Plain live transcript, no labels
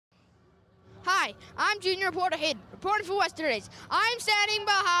Hi, I'm junior reporter Hayden, reporting for Western. I'm standing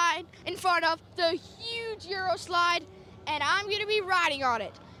in front of the huge Euroslide, and I'm going to be riding on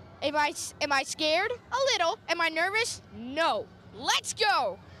it. Am I scared? A little. Am I nervous? No. Let's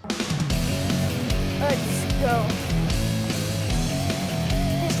go. Let's go.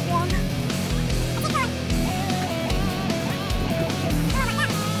 This one.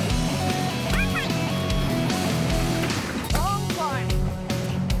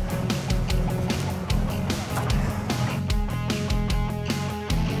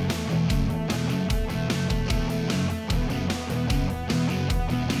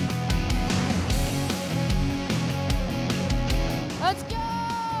 Let's go!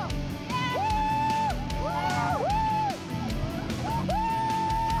 Yeah! Woo! Woo!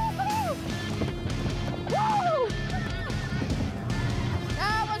 Woo! Woo!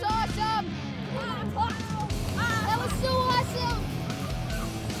 That was awesome! That was so awesome!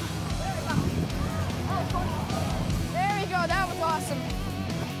 There we go, that was awesome.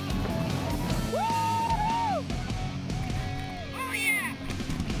 Woo! Oh yeah!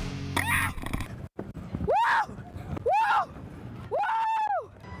 Woo! Woo!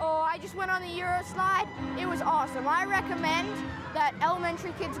 Oh, I just went on the Euroslide. It was awesome. I recommend that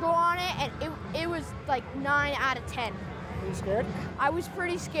elementary kids go on it, and it was like 9 out of 10. Are you scared? I was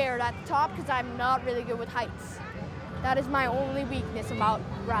pretty scared at the top because I'm not really good with heights. That is my only weakness about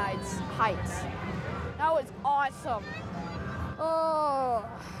rides, heights. That was awesome. Oh,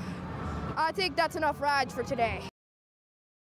 I think that's enough rides for today.